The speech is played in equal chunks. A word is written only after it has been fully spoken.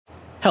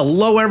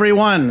Hello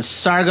everyone,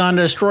 Sargon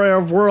Destroyer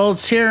of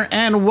Worlds here,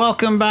 and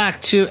welcome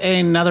back to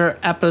another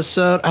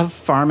episode of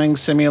Farming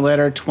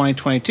Simulator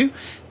 2022.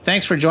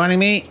 Thanks for joining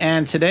me,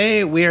 and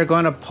today we are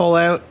going to pull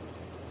out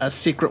a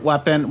secret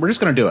weapon. We're just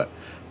going to do it.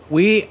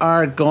 We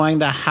are going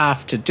to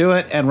have to do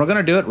it, and we're going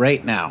to do it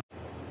right now.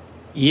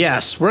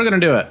 Yes, we're going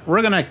to do it.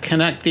 We're going to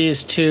connect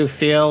these two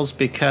fields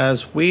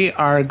because we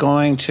are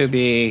going to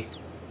be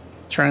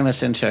turning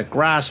this into a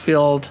grass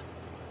field.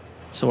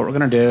 So what we're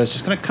going to do is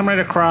just going to come right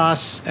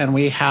across, and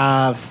we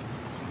have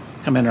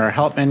come into our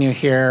help menu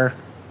here.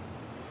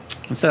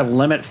 Instead of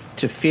limit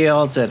to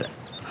fields, it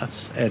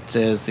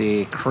is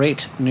the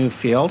create new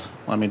field.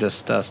 Let me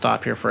just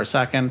stop here for a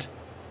second.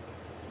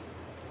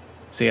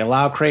 See,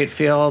 allow create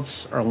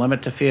fields or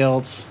limit to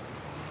fields.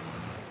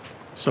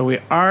 So we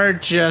are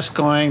just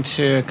going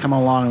to come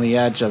along the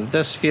edge of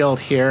this field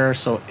here,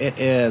 so it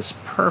is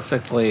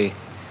perfectly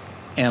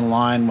in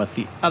line with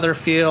the other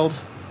field.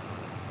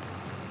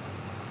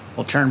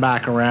 We'll turn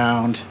back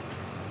around,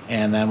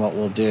 and then what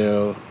we'll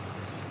do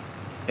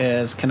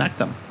is connect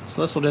them.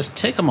 So this will just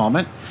take a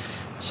moment.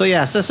 So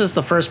yes, this is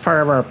the first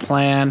part of our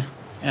plan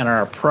and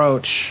our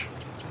approach.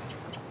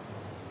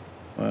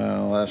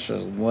 Well, let's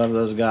just lift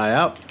this guy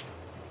up.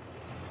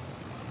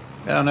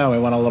 Oh no, we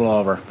went a little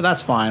over, but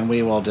that's fine.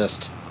 We will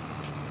just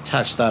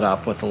touch that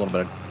up with a little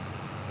bit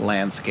of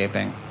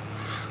landscaping.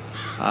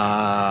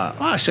 Well,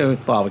 actually,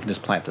 well, we can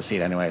just plant the seed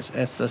anyways.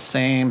 It's the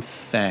same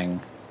thing.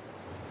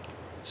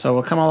 So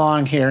we'll come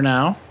along here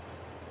now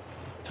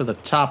to the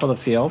top of the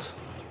field.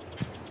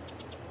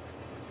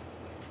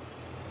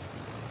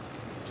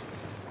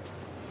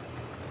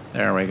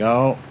 There we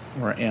go.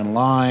 We're in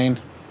line.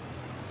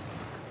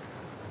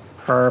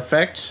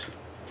 Perfect.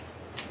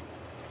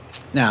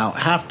 Now,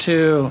 have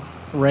to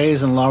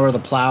raise and lower the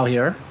plow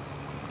here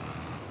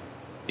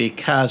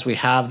because we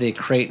have the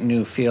create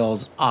new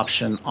fields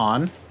option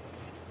on.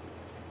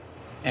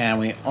 And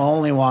we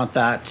only want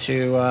that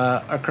to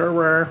occur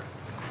where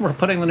we're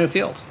putting the new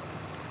field.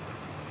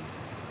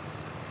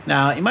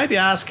 Now, you might be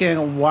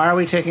asking, why are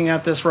we taking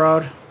out this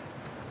road?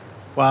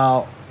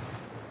 Well,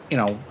 you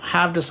know,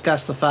 have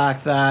discussed the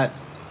fact that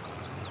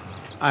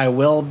I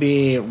will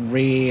be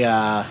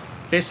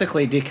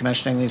basically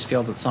decommissioning these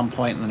fields at some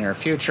point in the near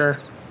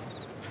future.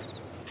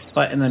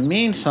 But in the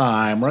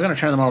meantime, we're going to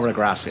turn them over to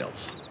grass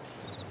fields.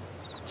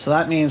 So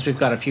that means we've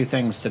got a few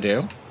things to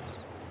do.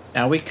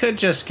 Now, we could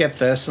just skip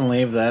this and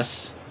leave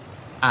this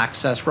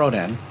access road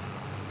in.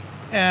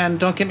 And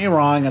don't get me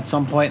wrong, at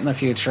some point in the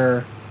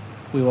future,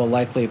 we will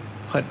likely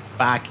put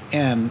back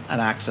in an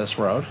access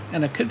road,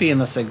 and it could be in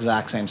this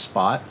exact same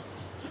spot.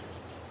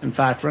 In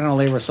fact, we're going to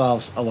leave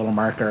ourselves a little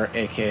marker,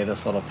 aka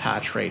this little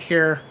patch right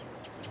here.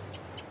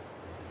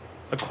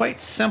 But quite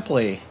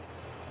simply,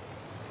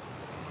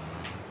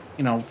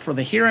 you know, for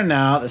the here and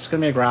now, this is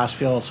going to be a grass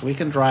field, so we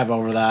can drive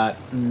over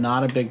that,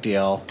 not a big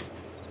deal.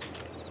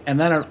 And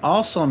then it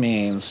also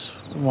means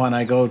when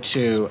I go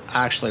to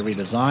actually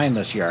redesign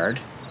this yard,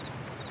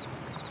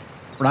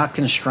 we're not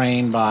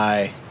constrained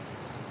by,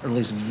 or at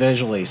least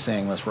visually,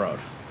 seeing this road.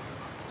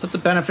 So it's a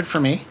benefit for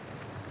me.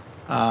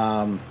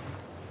 Little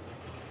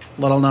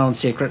known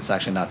secret. It's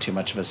actually not too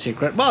much of a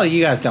secret. Well,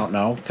 you guys don't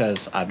know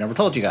because I've never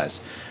told you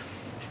guys.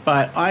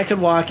 But I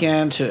could walk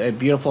into a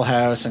beautiful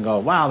house and go,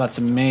 wow, that's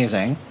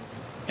amazing.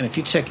 And if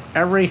you took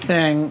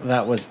everything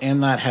that was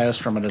in that house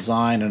from a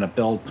design and a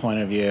build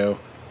point of view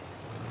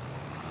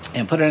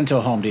and put it into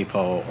a Home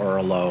Depot or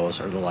a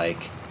Lowe's or the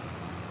like,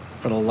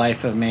 for the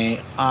life of me,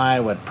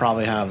 I would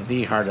probably have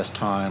the hardest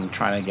time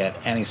trying to get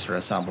any sort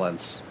of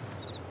semblance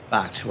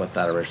back to what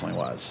that originally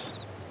was.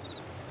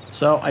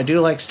 So I do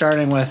like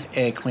starting with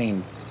a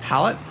clean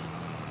palette.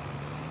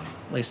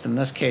 At least in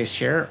this case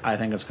here, I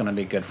think it's going to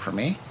be good for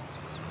me.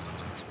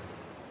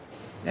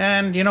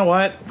 And you know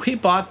what? We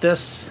bought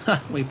this.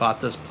 We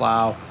bought this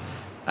plow.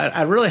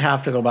 I really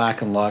have to go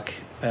back and look.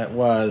 It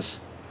was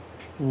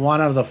one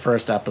of the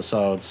first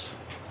episodes.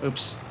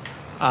 Oops.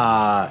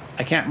 I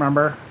can't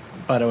remember.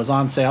 But it was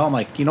on sale. I'm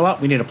like, you know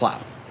what? We need a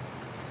plow.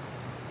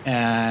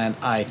 And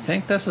I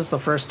think this is the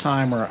first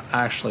time we're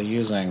actually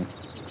using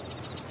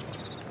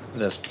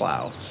this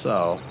plow.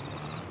 So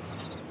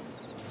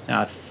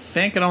now I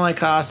think it only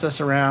cost us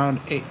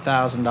around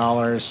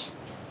 $8,000,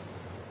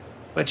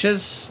 which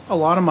is a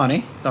lot of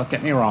money. Don't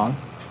get me wrong,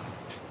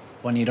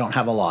 when you don't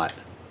have a lot.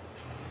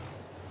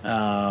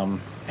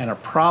 And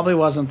it probably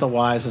wasn't the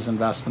wisest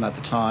investment at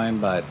the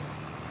time, but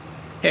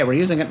hey, we're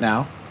using it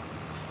now.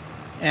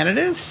 And it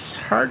is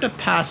hard to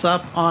pass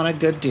up on a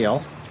good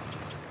deal.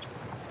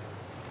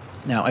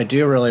 Now, I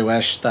do really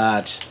wish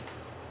that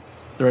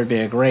there would be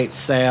a great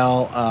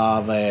sale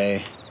of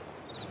a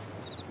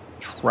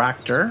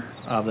tractor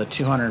of the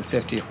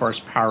 250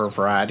 horsepower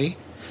variety,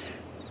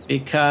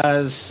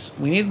 because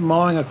we need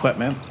mowing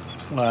equipment,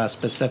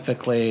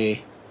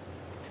 specifically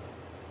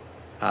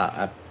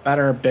a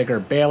better, bigger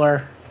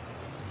baler.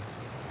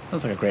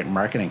 Sounds like a great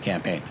marketing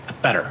campaign. A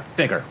better,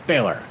 bigger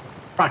baler.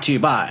 Brought to you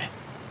by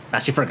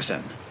Massey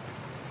Ferguson.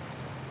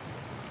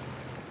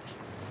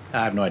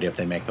 I have no idea if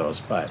they make those,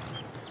 but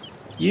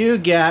you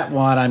get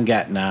what I'm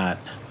getting at.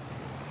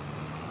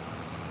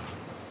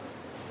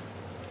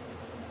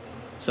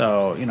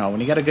 So, you know, when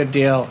you get a good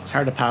deal, it's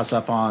hard to pass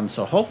up on.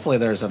 So hopefully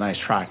there's a nice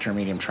tractor,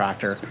 medium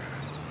tractor.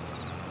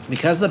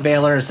 Because the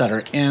balers that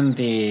are in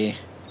the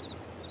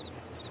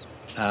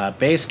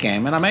base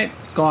game, and I might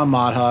go on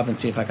Mod Hub and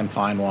see if I can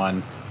find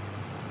one,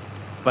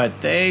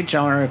 but they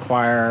generally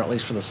require, at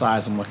least for the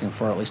size I'm looking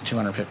for, at least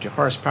 250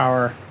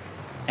 horsepower,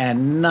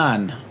 and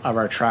none of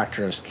our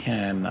tractors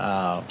can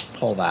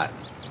pull that.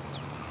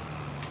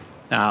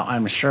 Now,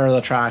 I'm sure the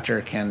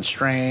tractor can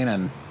strain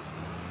and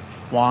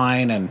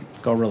whine and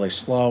go really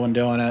slow in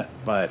doing it,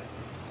 but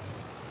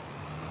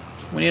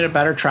we need a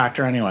better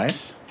tractor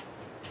anyways.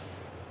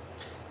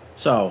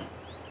 So,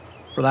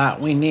 for that,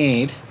 we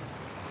need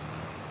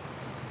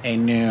a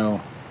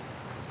new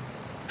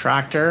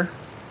tractor,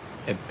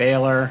 a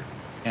baler,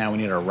 and we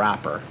need a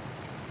wrapper.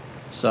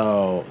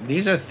 So,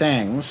 these are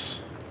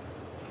things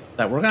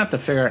that we're going to have to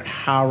figure out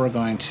how we're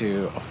going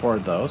to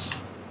afford those.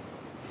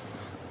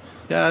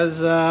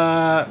 Because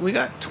we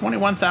got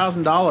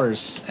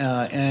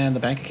 $21,000 in the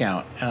bank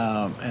account,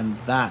 and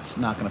that's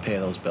not going to pay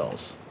those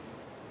bills.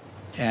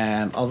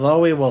 And although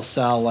we will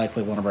sell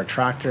likely one of our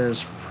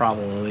tractors,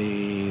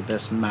 probably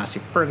this Massey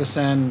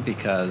Ferguson,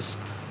 because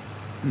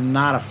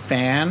not a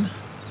fan,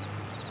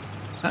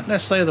 not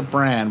necessarily the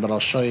brand, but I'll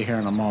show you here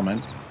in a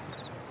moment.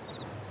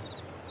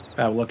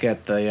 Look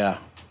at the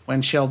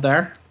windshield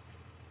there.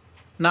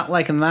 Not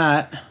liking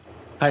that.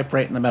 Pipe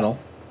right in the middle.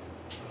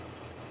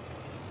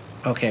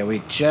 Okay,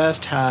 we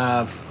just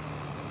have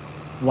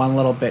one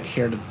little bit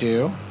here to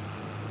do.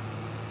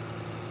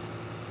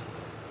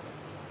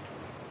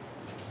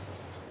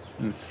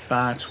 In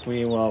fact,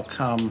 we will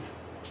come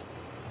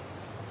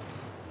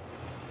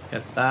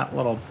get that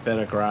little bit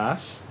of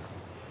grass.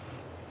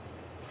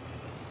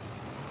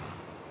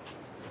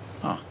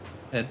 Oh,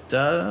 it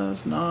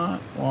does not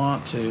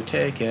want to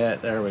take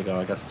it. There we go.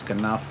 I guess it's good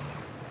enough.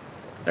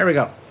 There we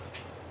go.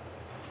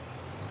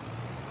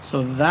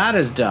 So that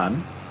is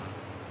done.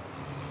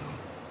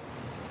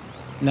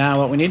 Now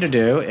what we need to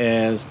do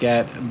is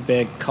get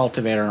big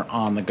cultivator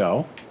on the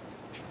go.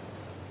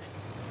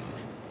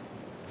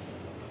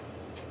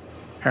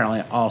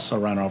 Apparently also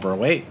run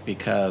overweight,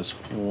 because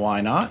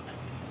why not?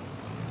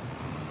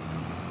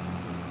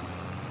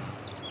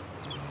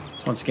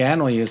 So once again,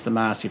 we'll use the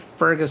Massey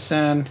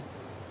Ferguson.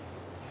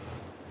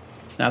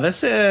 Now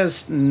this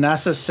is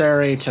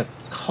necessary to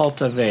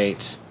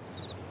cultivate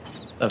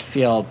the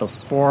field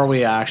before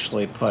we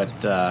actually put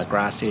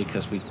grass seed,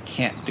 because we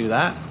can't do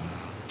that.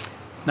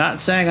 Not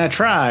saying I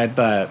tried,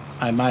 but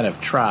I might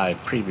have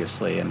tried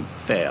previously and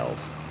failed.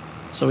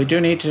 So we do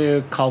need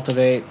to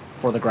cultivate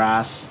for the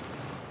grass.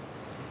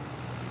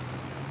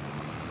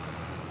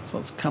 So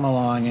let's come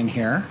along in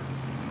here.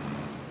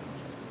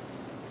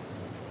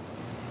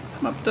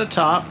 Come up to the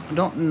top. I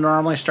don't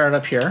normally start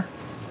up here.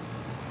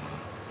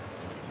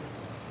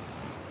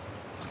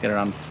 Let's get it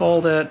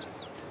unfolded.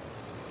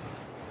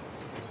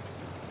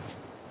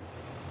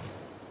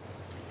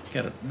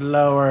 Get it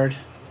lowered.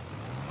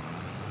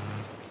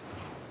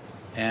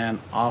 And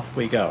off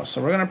we go.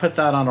 So we're going to put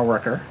that on a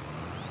worker.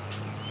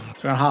 So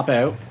we're going to hop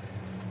out.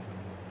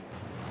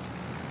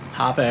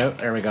 Hop out.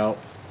 There we go.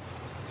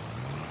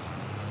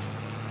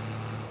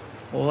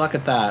 Look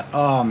at that.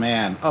 Oh,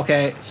 man.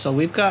 Okay, so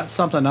we've got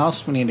something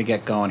else we need to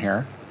get going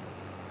here.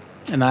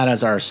 And that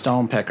is our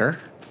stone picker.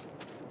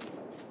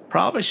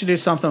 Probably should do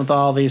something with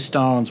all these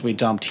stones we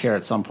dumped here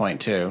at some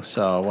point, too.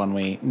 So when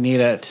we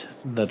need it,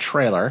 the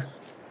trailer.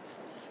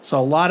 So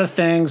a lot of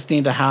things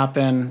need to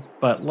happen,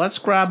 but let's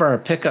grab our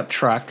pickup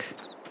truck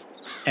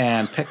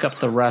and pick up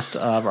the rest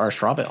of our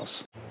straw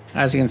bales.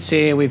 As you can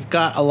see, we've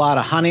got a lot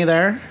of honey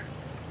there.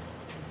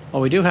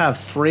 Well, we do have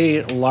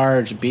 3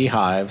 large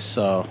beehives,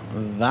 so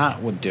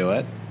that would do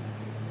it.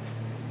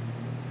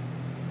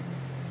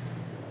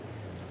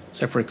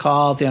 So if you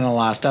recall, at the end of the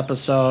last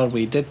episode,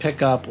 we did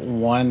pick up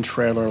 1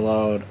 trailer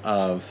load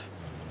of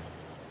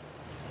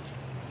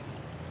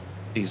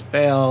these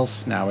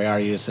bales. Now we are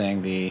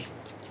using the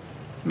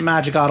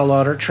Magic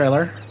Autoloader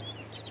trailer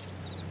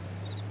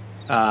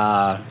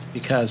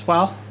because,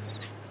 well,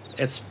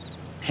 it's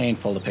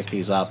painful to pick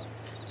these up.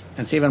 And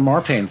it's even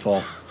more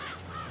painful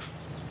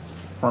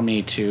for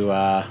me to,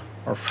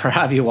 or for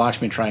have you watch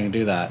me trying to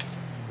do that.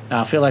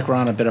 Now I feel like we're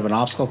on a bit of an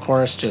obstacle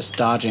course, just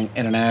dodging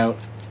in and out.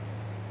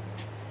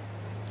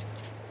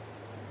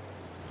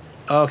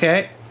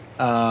 Okay.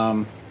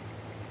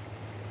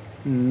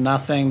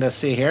 Nothing to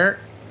see here.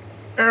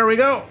 There we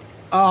go.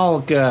 All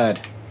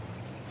good.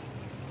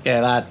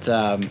 Yeah, that,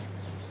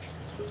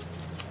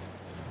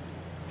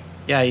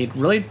 yeah, you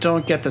really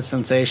don't get the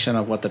sensation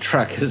of what the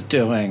truck is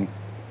doing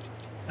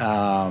in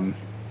a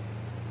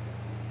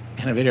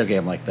video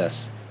game like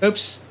this.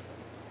 Oops.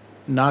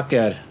 Not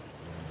good.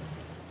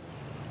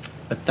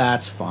 But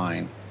that's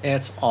fine.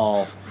 It's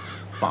all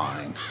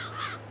fine.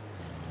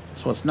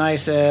 So what's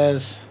nice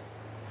is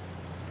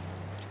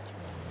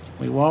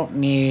we won't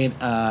need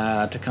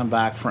to come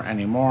back for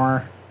any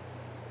more.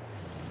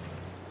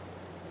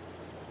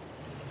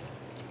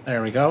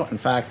 There we go. In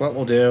fact, what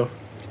we'll do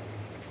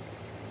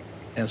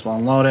is we'll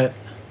unload it,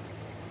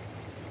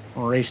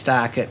 we'll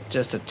restack it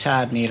just a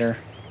tad neater.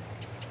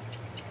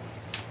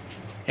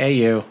 Hey,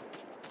 you.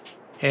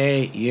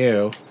 Hey,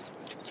 you.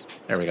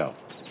 There we go.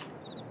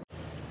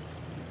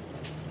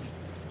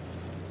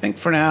 I think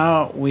for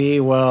now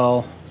we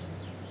will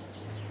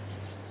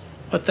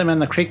put them in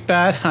the creek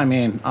bed. I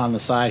mean, on the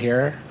side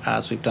here,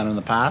 as we've done in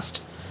the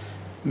past.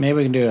 Maybe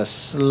we can do a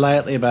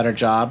slightly better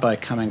job by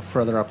coming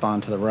further up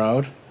onto the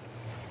road.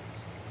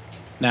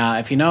 Now,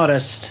 if you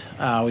noticed,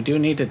 we do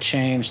need to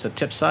change the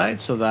tip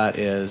side, so that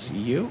is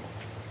you.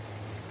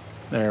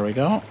 There we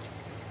go.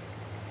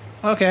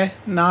 Okay,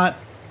 not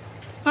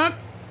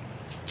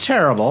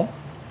terrible.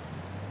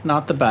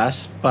 Not the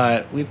best,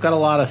 but we've got a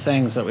lot of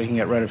things that we can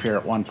get rid of here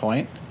at one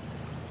point.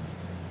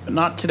 But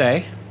not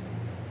today.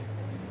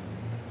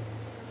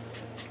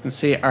 You can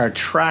see our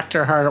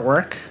tractor hard at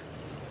work.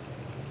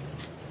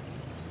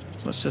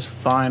 So let's just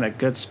find a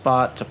good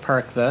spot to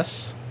park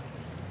this.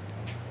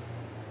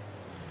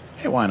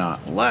 Hey, why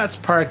not? Let's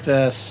park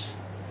this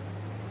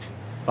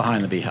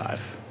behind the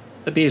beehive.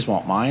 The bees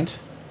won't mind.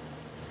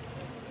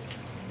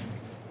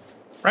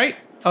 Right?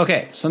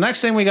 Okay, so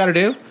next thing we got to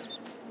do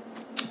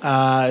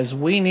is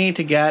we need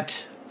to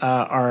get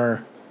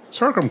our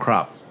sorghum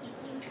crop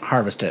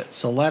harvested.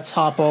 So let's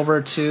hop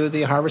over to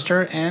the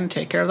harvester and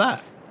take care of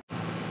that.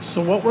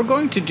 So what we're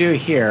going to do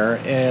here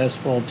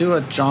is we'll do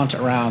a jaunt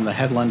around the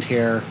headland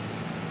here.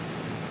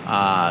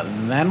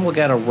 Then we'll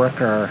get a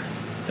worker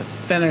to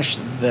finish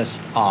this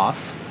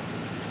off.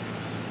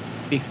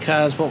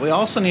 Because what we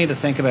also need to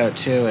think about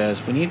too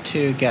is we need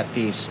to get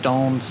the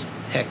stones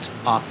picked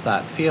off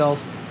that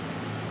field.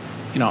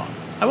 You know,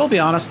 I will be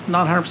honest,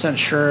 not 100%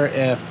 sure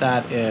if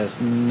that is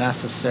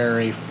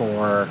necessary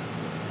for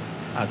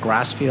a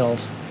grass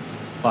field,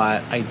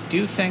 but I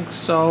do think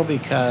so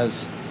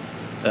because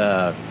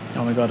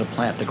when we go to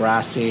plant the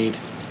grass seed,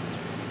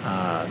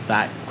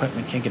 that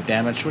equipment can get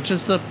damaged, which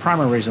is the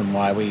primary reason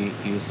why we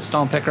use the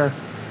stone picker,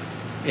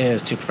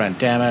 is to prevent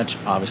damage.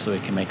 Obviously,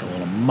 we can make a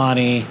little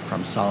money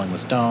from selling the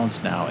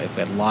stones. Now, if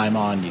we had lime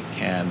on, you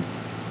can,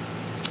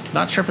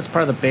 not sure if it's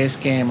part of the base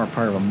game or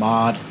part of a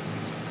mod,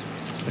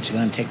 but you're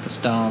going to take the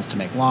stones to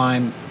make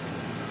lime.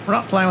 We're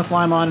not playing with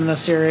lime on in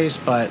this series,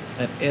 but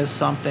it is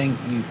something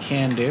you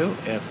can do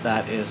if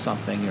that is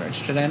something you're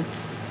interested in.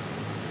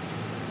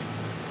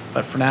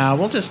 But for now,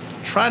 we'll just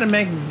try to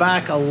make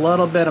back a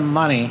little bit of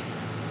money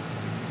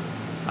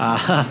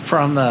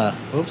from the...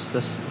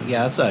 Oops,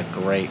 yeah, that's a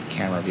great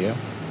camera view.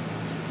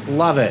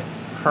 Love it.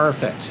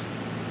 Perfect.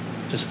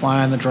 Just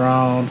flying the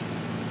drone.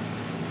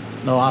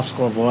 No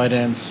obstacle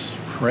avoidance.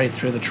 Right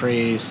through the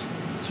trees.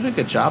 It's doing a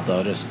good job,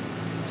 though, just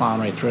plowing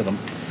right through them.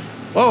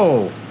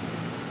 Whoa!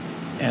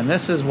 And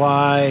this is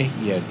why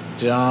you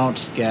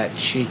don't get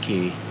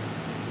cheeky.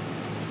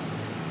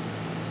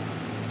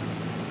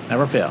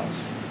 Never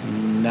fails.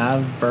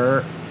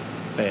 Never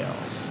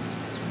fails.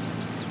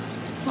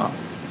 Oh.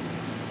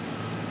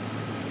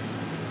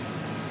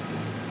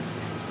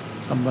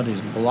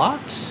 Somebody's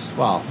blocked.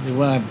 Well, we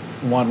went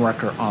one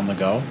worker on the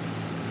go.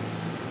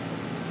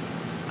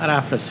 I'd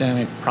have to assume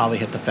he probably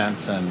hit the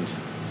fence and it's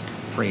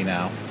free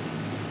now.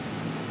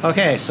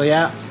 Okay, so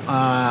yeah,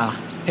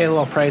 paid a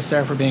little price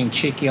there for being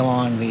cheeky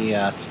along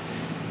the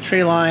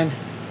tree line.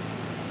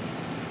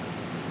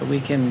 But we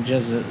can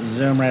just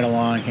zoom right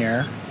along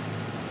here.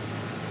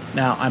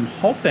 Now, I'm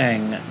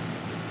hoping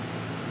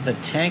the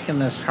tank in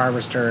this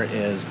harvester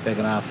is big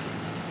enough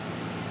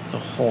to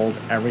hold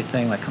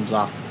everything that comes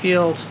off the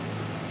field.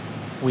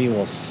 We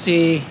will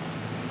see.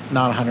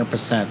 Not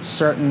 100%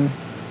 certain.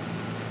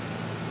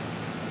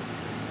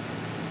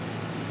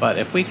 But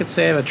if we could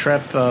save a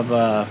trip of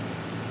a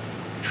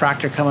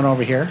tractor coming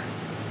over here,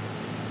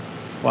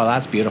 wow,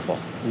 that's beautiful.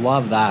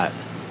 Love that.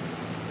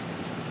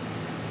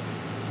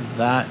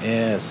 That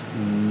is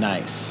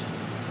nice.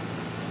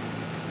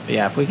 But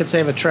yeah, if we could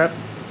save a trip,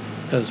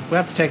 because we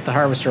have to take the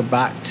harvester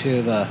back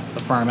to the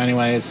farm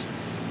anyways,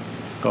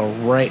 go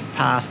right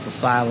past the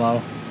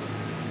silo.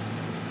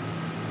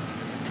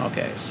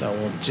 Okay, so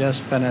we'll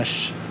just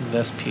finish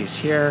this piece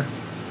here.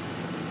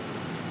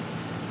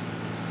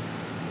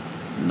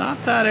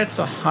 Not that it's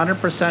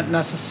 100%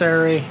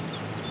 necessary,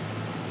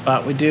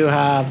 but we do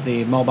have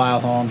the mobile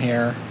home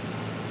here,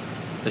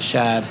 the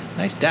shed.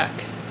 Nice deck.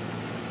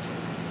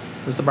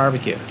 Where's the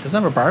barbecue? Doesn't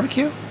it have a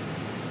barbecue?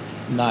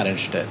 Not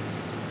interested.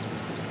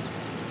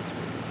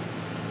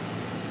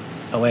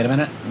 Oh, wait a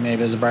minute. Maybe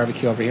there's a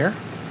barbecue over here?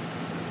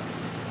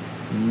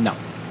 No.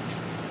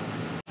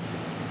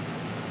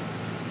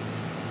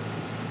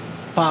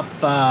 Pop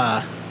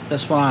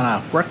this one on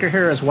a worker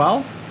here as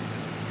well.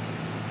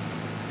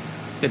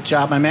 Good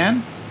job, my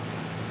man.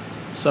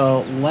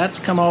 So let's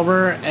come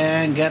over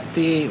and get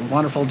the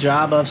wonderful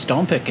job of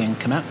stone picking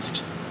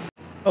commenced.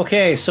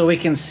 Okay, so we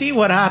can see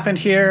what happened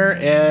here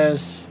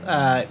is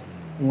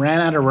ran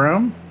out of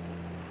room.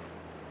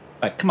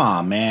 But come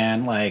on,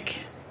 man, like,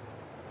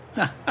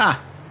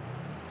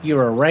 you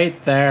were right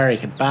there. You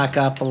could back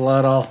up a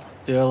little,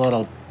 do a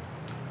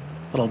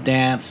little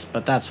dance,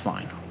 but that's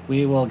fine.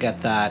 We will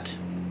get that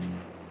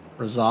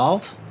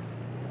resolved.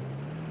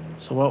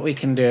 So what we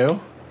can do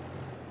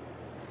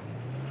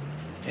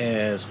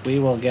is we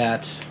will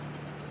get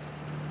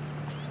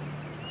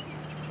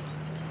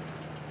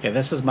Okay,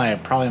 this is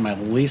probably my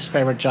least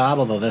favorite job,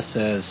 although this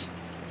is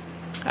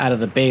out of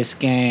the base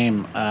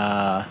game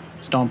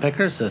stone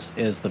pickers. This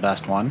is the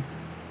best one.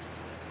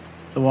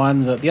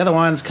 The other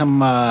ones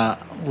come a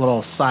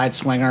little side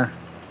swinger,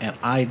 and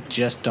I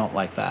just don't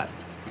like that.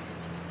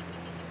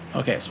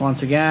 Okay, so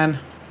once again,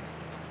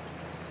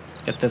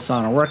 get this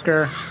on a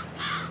worker.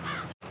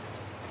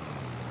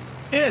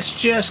 It's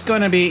just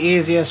going to be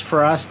easiest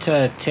for us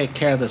to take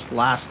care of this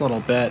last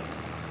little bit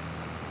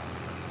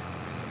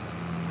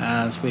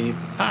as we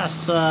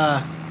pass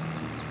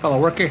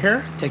fellow worker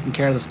here, taking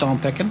care of the stone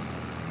picking.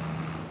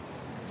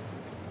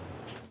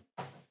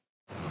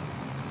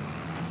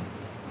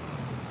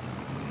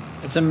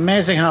 It's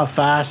amazing how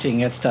fast you can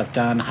get stuff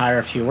done, hire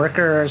a few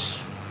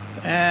workers,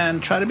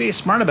 and try to be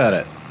smart about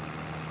it.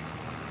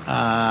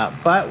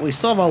 But we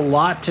still have a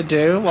lot to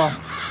do, well,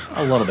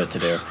 a little bit to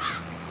do.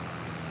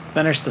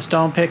 Finish the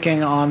stone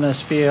picking on this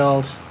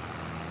field.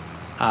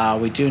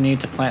 We do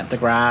need to plant the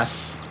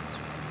grass.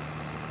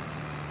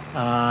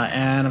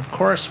 And of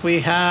course we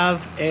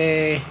have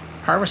a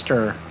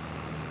harvester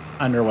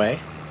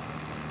underway.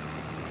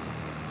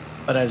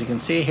 But as you can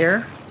see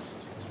here,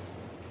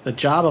 the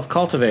job of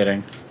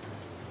cultivating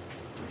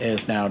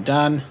is now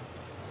done.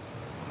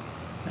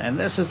 And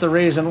this is the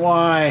reason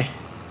why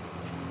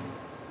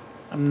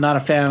I'm not a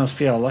fan of this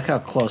field. Look how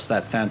close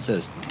that fence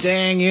is.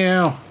 Dang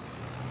you!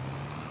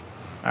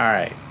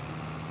 Alright.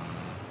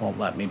 Won't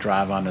let me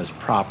drive on his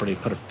property,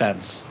 put a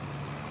fence.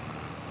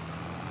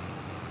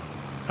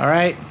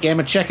 Alright, game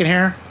of chicken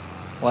here.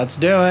 Let's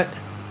do it.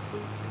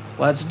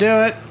 Let's do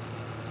it.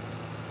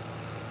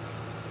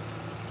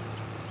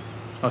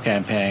 Okay,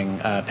 I'm paying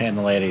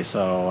the lady,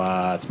 so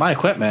it's my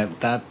equipment.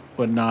 That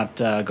would not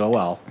go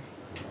well.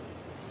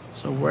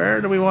 So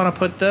where do we want to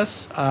put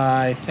this?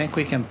 I think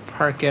we can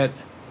park it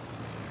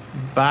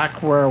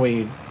back where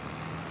we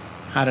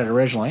had it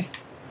originally.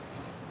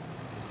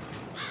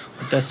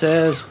 But this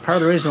is part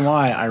of the reason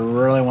why I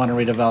really want to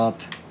redevelop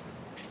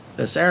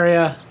this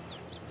area.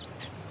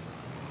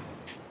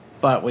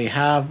 But we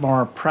have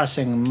more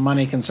pressing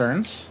money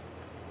concerns.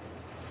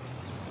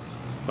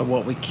 But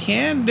what we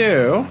can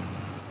do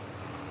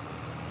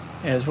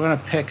is we're going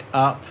to pick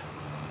up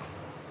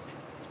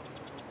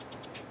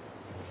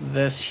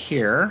this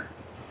here.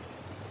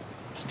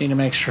 Just need to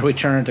make sure we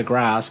turn it to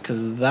grass,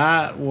 because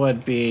that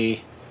would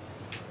be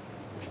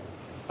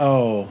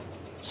so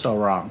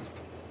wrong.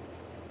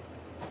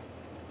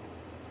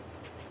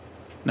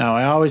 Now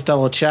I always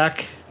double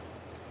check.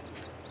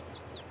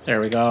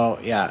 There we go.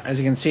 Yeah, as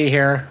you can see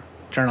here,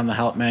 turn on the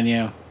help menu.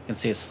 You can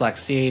see it's select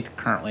seed,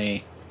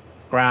 currently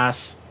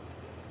grass.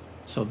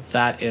 So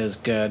that is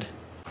good.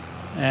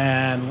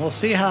 And we'll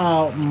see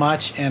how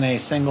much in a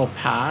single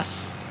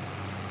pass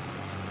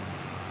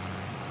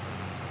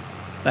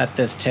that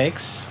this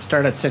takes.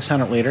 Start at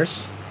 600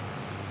 liters.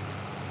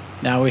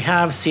 Now we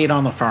have seed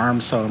on the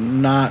farm, so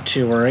I'm not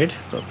too worried,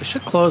 but we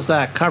should close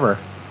that cover.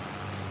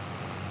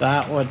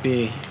 That would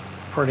be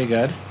pretty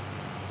good.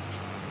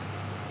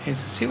 As you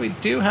see, we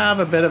do have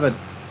a bit of a...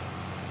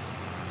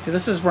 See,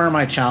 this is where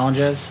my challenge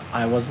is.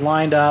 I was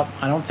lined up.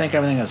 I don't think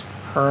everything is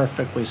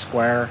perfectly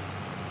square.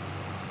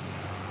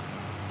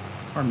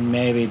 Or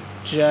maybe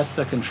just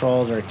the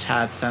controls are a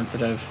tad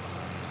sensitive.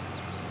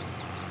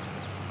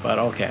 But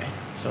okay.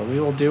 So we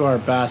will do our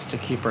best to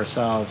keep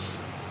ourselves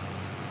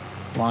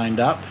lined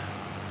up.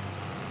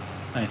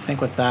 I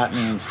think what that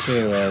means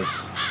too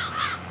is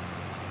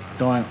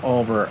going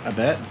over a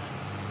bit.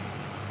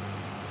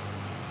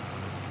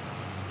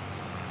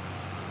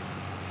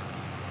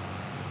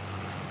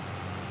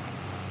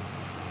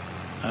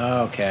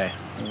 Okay,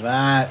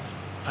 that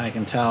I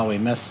can tell we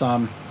missed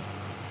some.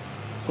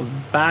 So let's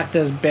back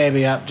this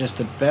baby up just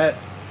a bit,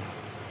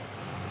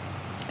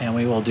 and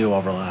we will do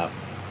overlap.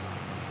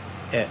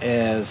 It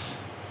is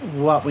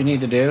what we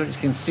need to do. As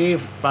you can see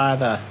by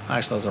the...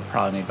 Actually, those are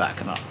probably me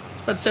backing up.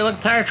 But say,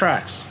 look, tire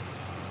tracks.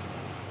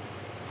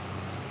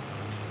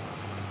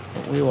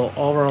 But we will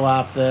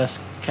overlap this,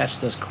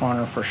 catch this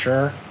corner for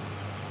sure.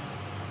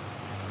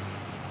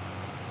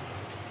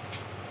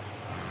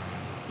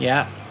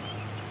 Yeah.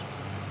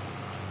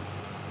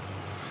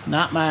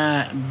 Not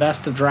my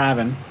best of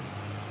driving.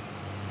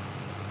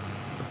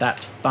 But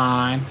that's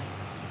fine.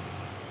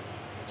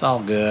 It's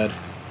all good.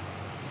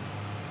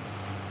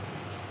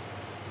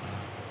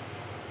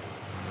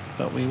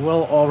 But we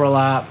will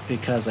overlap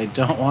because I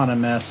don't want to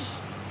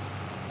miss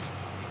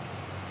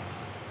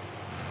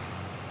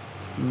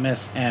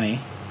any.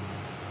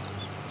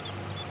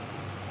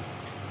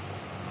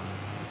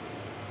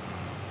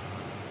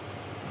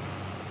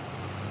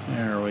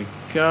 There we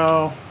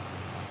go.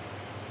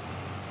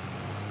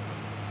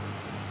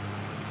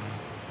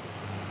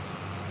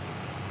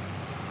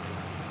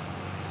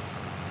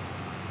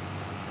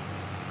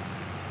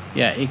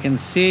 Yeah, you can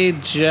see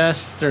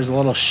just there's a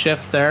little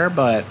shift there,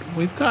 but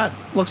we've got,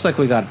 looks like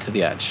we got it to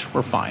the edge.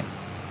 We're fine.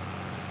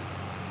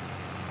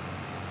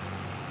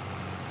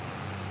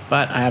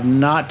 But I have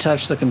not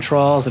touched the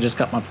controls. I just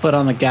got my foot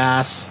on the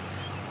gas.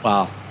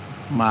 Well,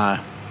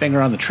 my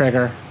finger on the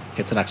trigger.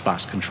 Gets an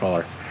Xbox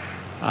controller.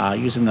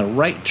 Using the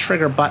right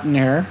trigger button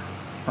here.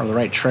 or the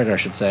right trigger, I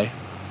should say,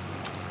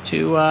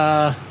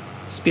 to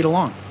speed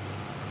along.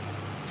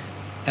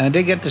 And I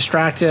did get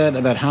distracted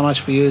about how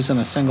much we use in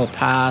a single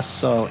pass.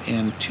 So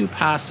in 2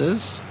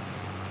 passes,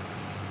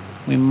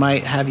 we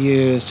might get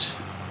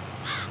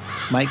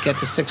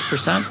to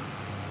 6%.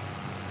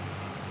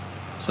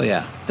 So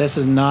yeah, this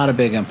is not a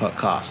big input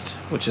cost,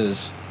 which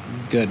is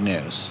good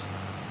news.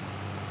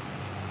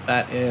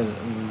 That is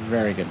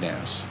very good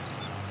news.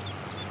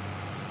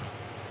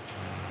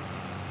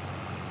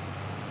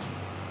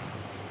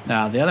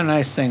 Now, the other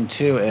nice thing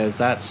too is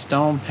that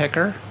stone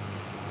picker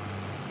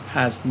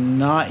has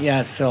not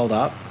yet filled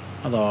up,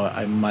 although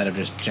I might have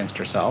just jinxed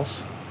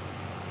ourselves.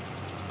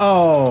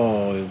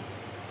 Oh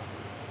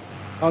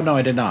no,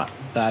 I did not.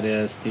 That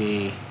is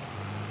the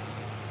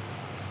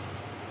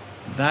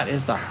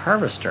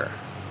harvester.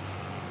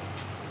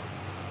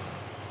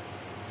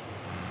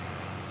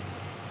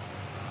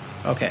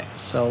 Okay,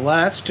 so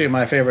let's do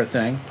my favorite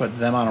thing, put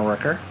them on a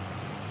worker.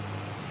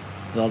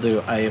 They'll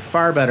do a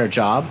far better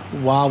job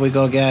while we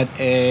go get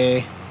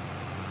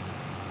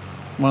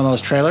one of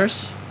those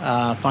trailers.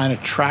 Find a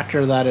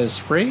tractor that is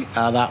free.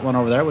 That one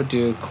over there would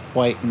do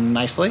quite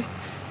nicely.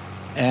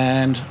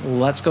 And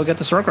let's go get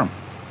the sorghum.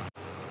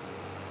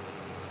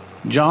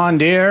 John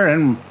Deere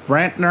and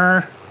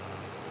Brentner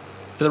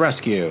to the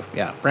rescue.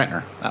 Yeah,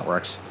 Brentner, that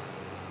works.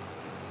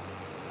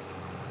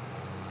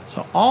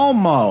 So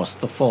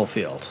almost the full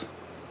field.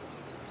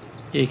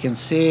 You can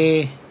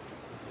see,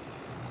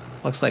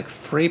 looks like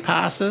 3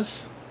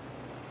 passes.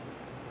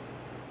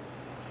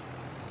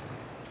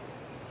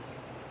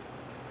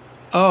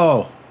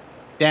 Oh,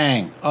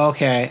 dang.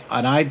 Okay,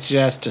 and I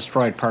just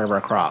destroyed part of our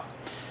crop.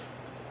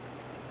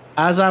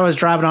 As I was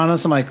driving on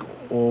this, I'm like,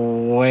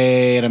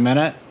 wait a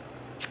minute.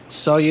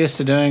 So used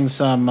to doing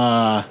some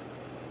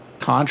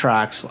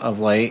contracts of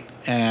late,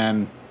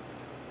 and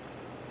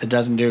it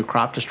doesn't do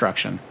crop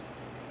destruction.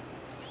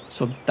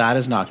 So that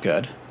is not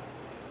good.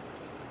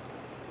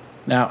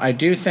 Now, I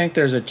do think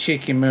there's a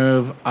cheeky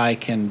move I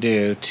can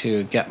do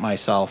to get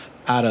myself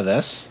out of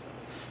this.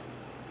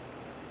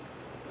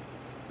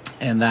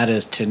 And that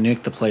is to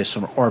nuke the place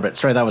from orbit.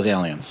 Sorry, that was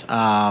aliens.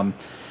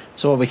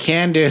 So what we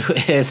can do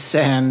is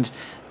send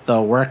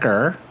the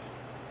worker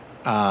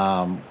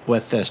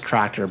with this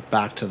tractor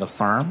back to the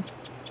farm.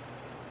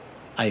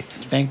 I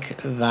think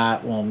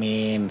that will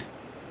mean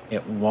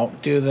it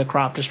won't do the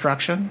crop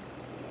destruction.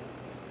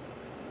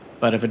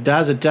 But if it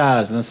does, it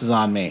does, and this is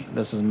on me.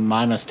 This is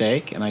my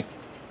mistake, and I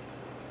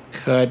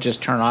could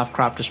just turn off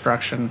crop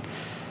destruction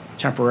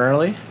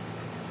temporarily,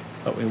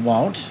 but we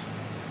won't.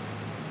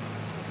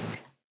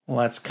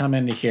 Let's come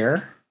into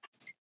here.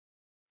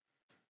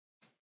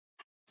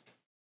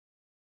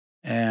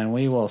 And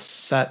we will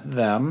set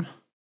them.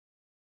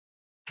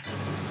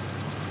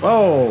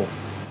 Whoa!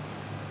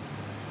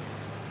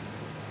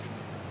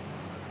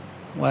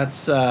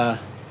 Let's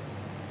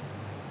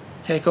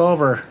take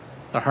over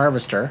the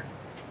harvester.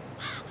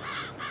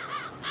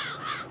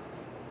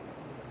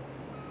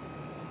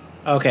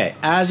 Okay,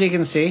 as you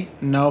can see,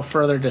 no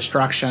further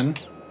destruction.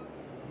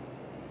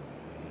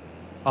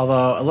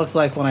 Although it looked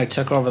like when I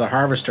took over the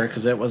harvester,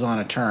 because it was on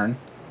a turn.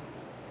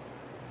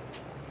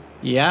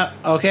 Yep,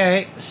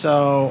 okay,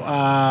 so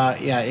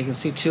yeah, you can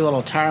see 2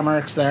 little tire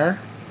marks there.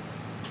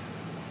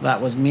 That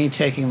was me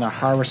taking the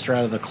harvester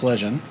out of the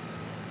collision.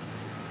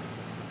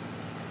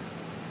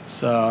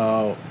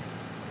 So,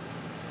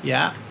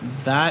 yeah,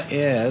 that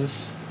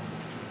is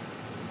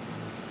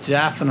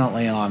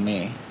definitely on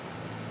me.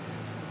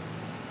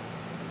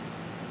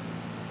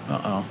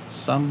 Uh-oh,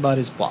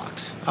 somebody's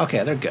blocked.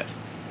 Okay, they're good.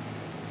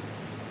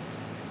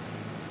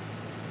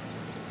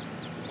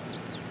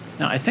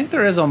 Now, I think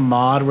there is a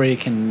mod where you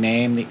can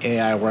name the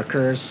AI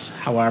workers.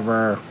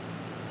 However,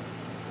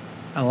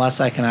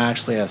 unless I can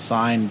actually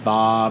assign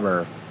Bob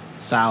or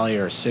Sally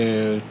or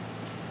Sue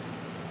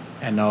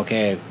and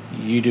okay,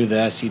 you do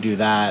this, you do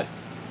that.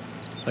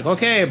 Like,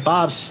 okay,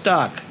 Bob's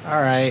stuck.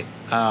 All right.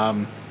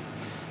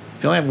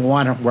 If you only have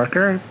 1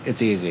 worker,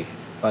 it's easy.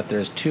 But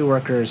there's 2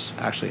 workers,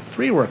 actually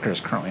 3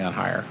 workers currently on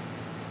hire.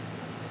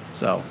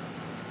 So,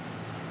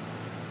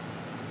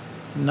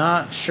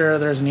 not sure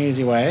there's an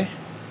easy way.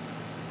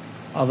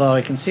 Although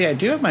I can see I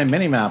do have my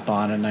mini-map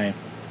on, and I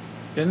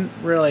didn't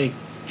really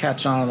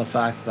catch on to the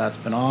fact that that's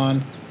been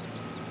on.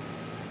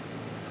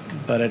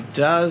 But it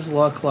does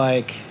look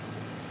like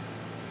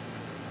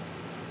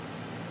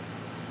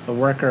the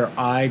worker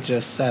I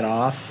just set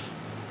off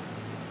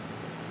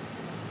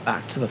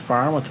back to the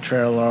farm with the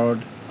trailer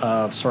load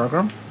of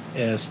sorghum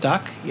is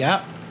stuck.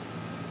 Yep.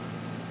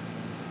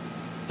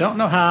 Don't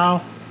know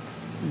how.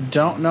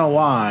 Don't know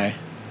why.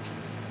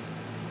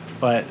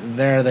 But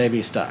there they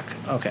be stuck.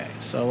 Okay,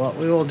 so what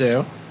we will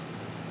do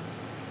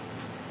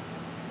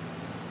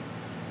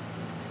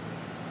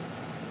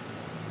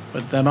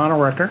put them on a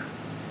worker.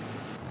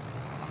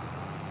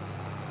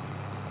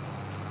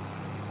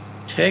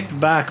 Take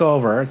back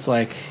over. It's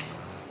like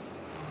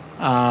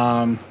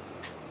that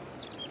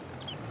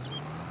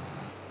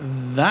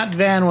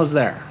van was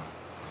there.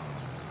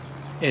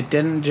 It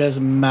didn't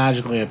just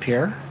magically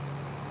appear.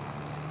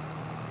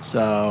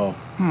 So,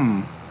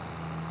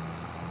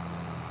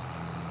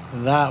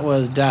 That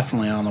was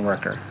definitely on the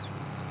worker.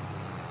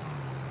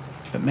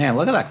 But man,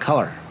 look at that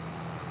color.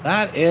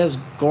 That is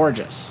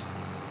gorgeous.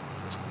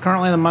 It's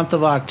currently the month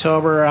of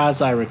October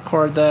as I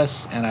record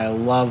this, and I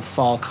love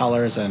fall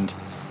colors, and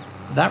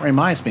that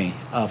reminds me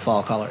of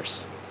fall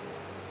colors.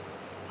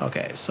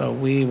 Okay, so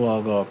we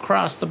will go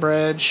across the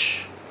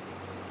bridge,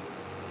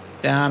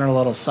 down our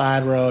little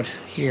side road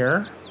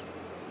here.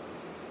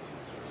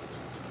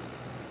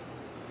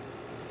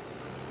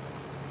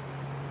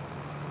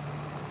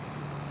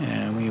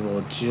 And we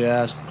will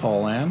just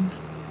pull in.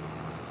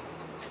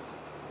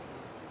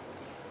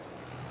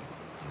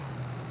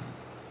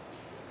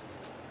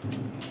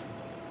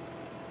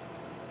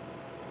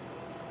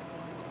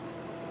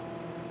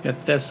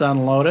 Get this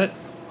unloaded.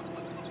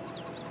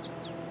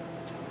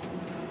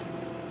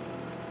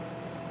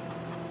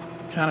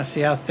 Kind of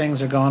see how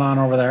things are going on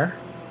over there.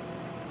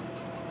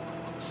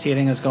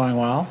 Seeding is going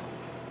well.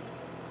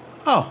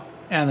 Oh,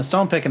 and the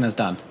stone picking is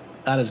done.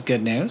 That is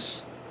good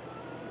news.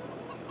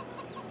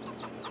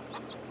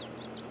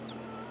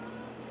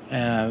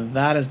 And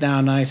that is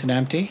now nice and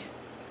empty.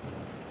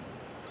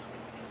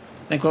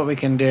 I think what we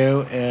can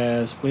do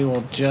is we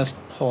will just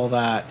pull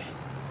that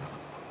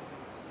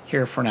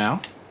here for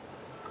now.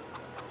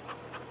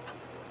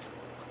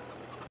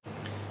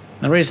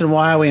 The reason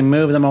why we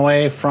move them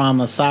away from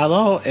the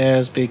silo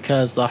is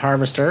because the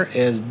harvester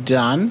is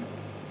done.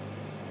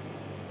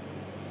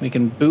 We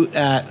can boot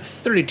at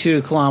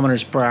 32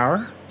 kilometers per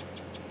hour.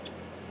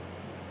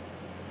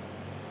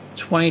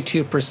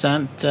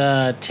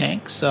 22%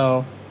 tank,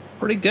 so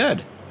pretty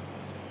good.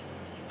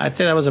 I'd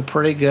say that was a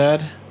pretty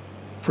good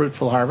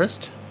fruitful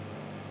harvest.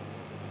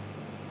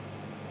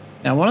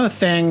 Now, one of the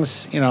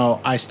things,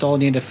 I still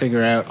need to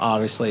figure out,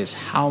 obviously, is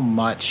how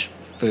much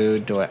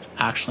food do I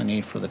actually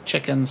need for the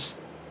chickens.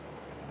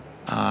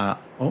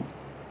 Oh,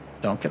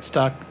 don't get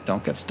stuck.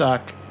 Don't get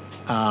stuck.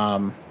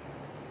 Because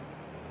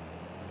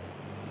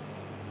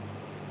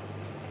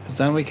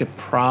then we could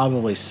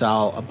probably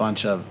sell a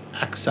bunch of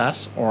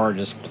excess or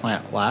just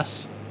plant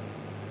less.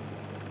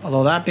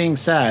 Although that being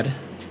said,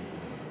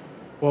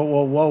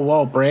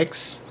 whoa,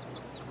 brakes.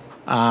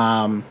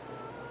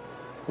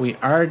 We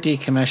are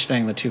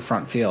decommissioning the two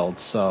front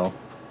fields, so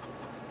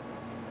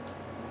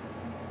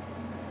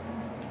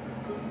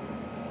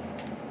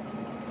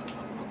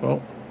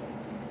whoa.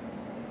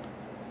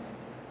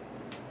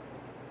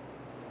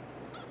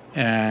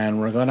 And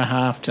we're going to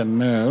have to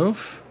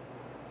move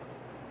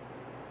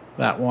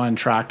that one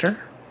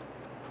tractor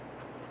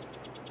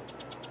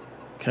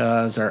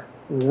because our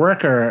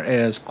worker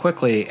is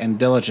quickly and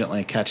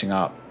diligently catching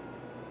up.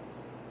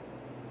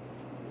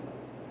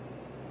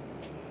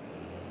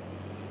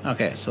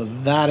 Okay, so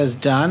that is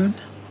done.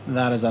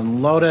 That is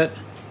unloaded.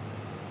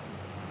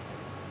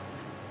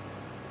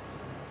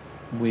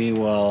 We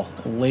will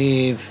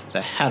leave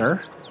the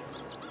header.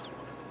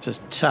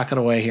 Just tuck it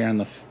away here on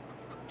the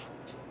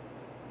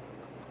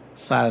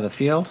side of the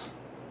field.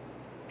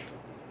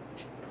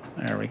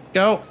 There we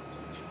go.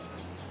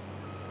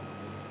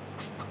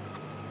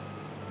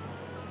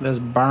 This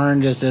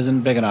barn just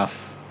isn't big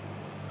enough.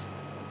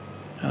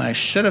 And I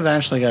should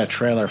eventually get a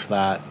trailer for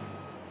that.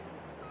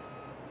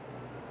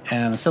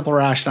 And the simple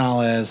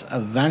rationale is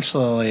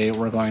eventually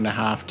we're going to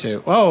have to...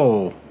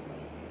 Whoa!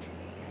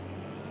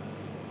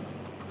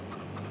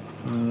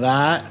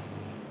 That...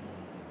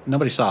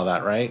 Nobody saw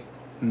that, right?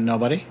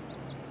 Nobody?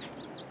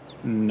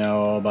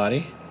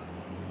 Nobody.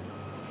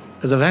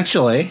 Because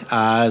eventually,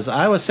 as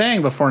I was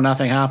saying before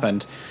nothing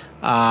happened,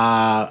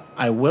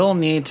 I will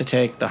need to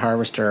take the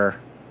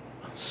harvester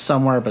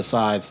somewhere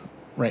besides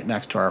right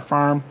next to our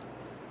farm.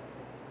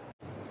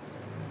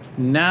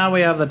 Now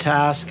we have the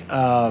task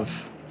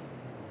of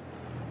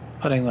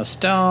putting the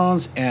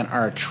stones and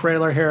our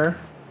trailer here.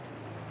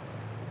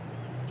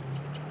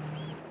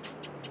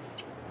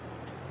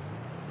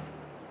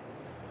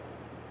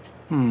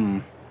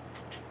 You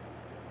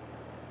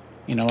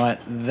know what?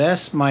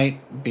 This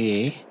might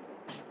be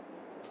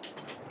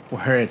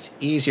where it's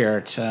easier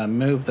to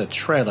move the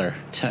trailer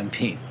to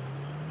meet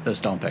the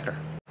stone picker.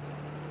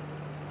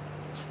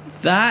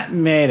 That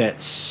made it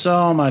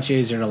so much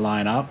easier to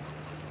line up.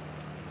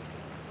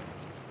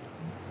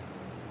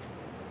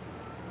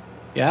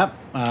 Yep,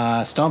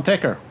 stone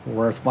picker,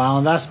 worthwhile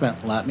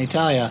investment, let me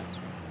tell you.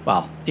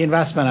 Well, the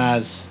investment,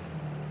 as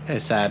I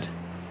said,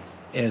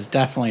 is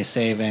definitely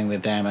saving the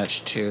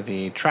damage to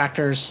the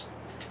tractors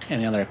and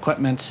the other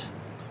equipment.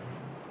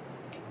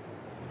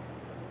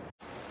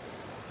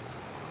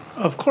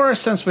 Of course,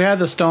 since we had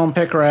the stone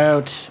picker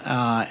out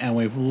and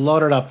we've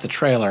loaded up the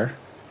trailer,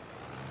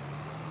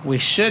 we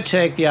should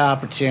take the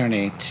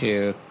opportunity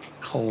to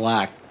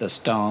collect the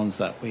stones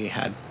that we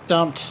had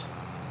dumped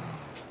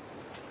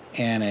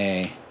in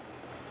a,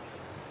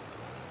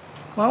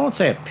 well, I won't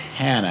say a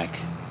panic,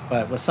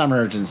 but with some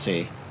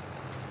urgency.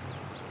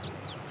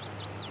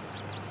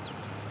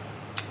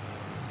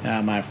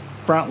 Now, my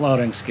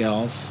front-loading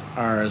skills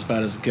are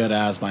about as good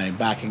as my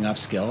backing up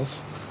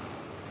skills.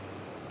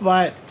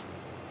 But,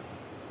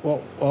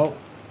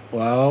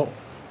 whoa.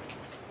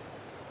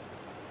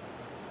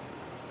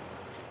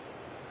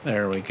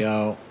 There we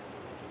go.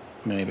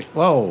 maybe.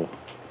 Whoa.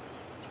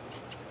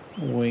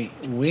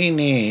 We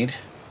need...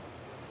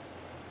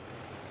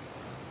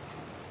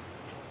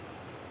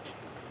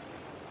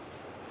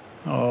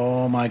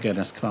 Oh my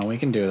goodness, come on, we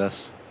can do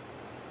this.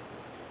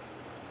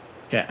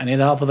 Okay, I need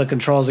the help with the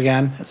controls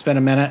again. It's been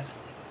a minute.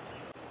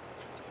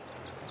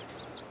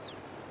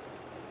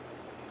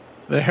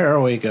 There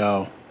we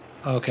go.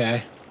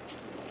 Okay.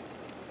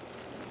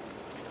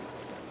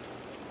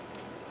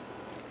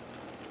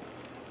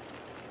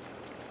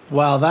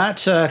 Well, that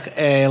took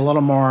a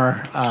little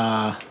more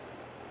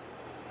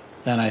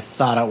than I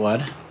thought it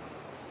would.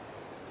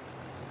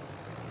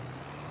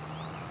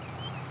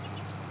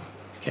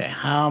 Okay,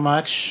 how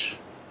much?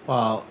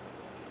 Well,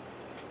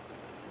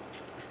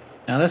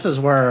 now this is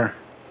where,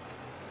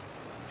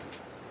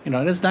 you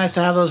know, it is nice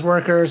to have those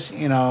workers.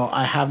 You know,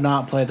 I have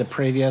not played the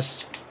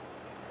previous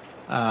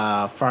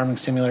farming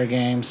simulator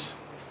games,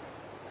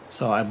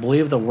 so I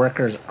believe the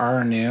workers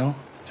are new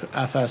to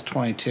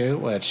FS22,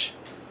 which,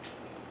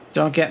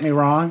 don't get me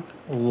wrong,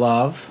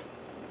 love.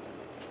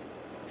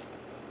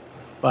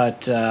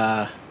 But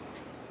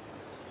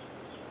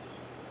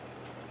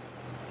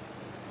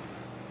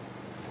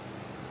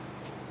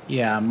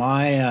yeah,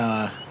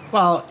 my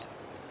well,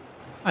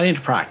 I need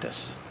to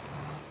practice.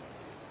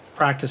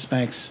 Practice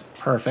makes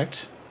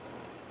perfect.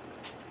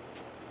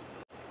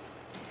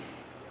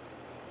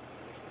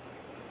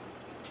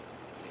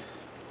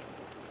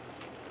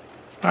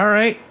 All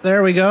right,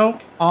 there we go.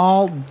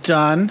 All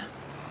done.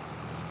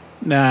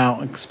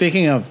 Now,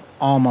 speaking of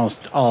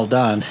almost all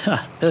done,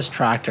 this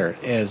tractor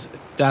is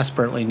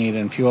desperately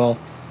needing fuel.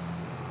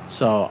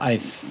 So I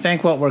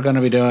think what we're going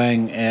to be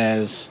doing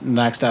is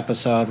next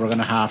episode, we're going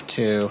to have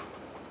to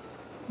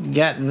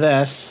get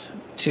this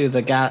to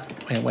the gas.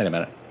 Wait a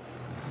minute.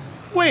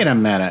 Wait a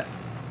minute.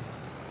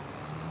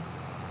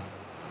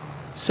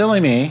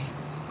 Silly me.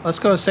 Let's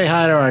go say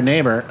hi to our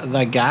neighbor,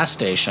 the gas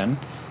station.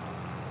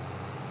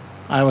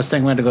 I was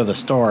thinking we had to go to the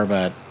store,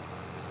 but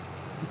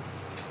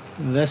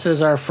this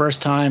is our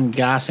first time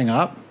gassing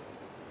up.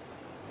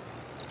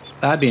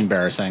 That'd be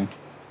embarrassing.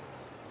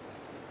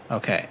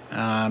 Okay,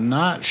 I'm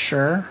not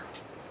sure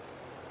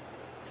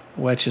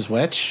which is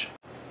which.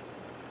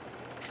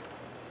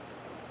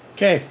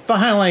 Okay,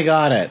 finally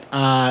got it.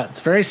 It's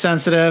very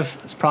sensitive.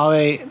 It's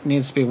probably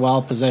needs to be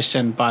well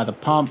positioned by the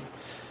pump.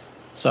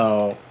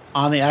 So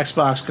on the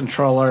Xbox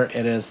controller,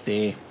 it is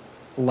the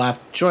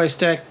left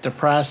joystick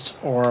depressed,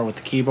 or with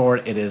the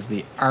keyboard, it is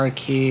the R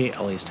key,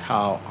 at least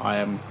how I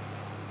am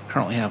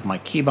currently have my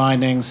key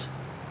bindings.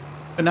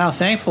 But now,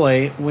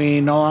 thankfully,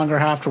 we no longer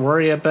have to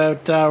worry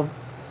about,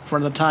 for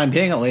the time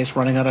being at least,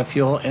 running out of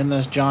fuel in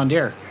this John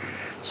Deere.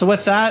 So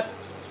with that,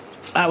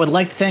 I would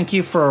like to thank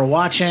you for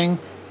watching.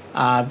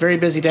 Very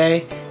busy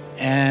day,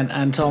 and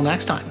until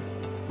next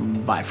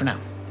time, bye for now.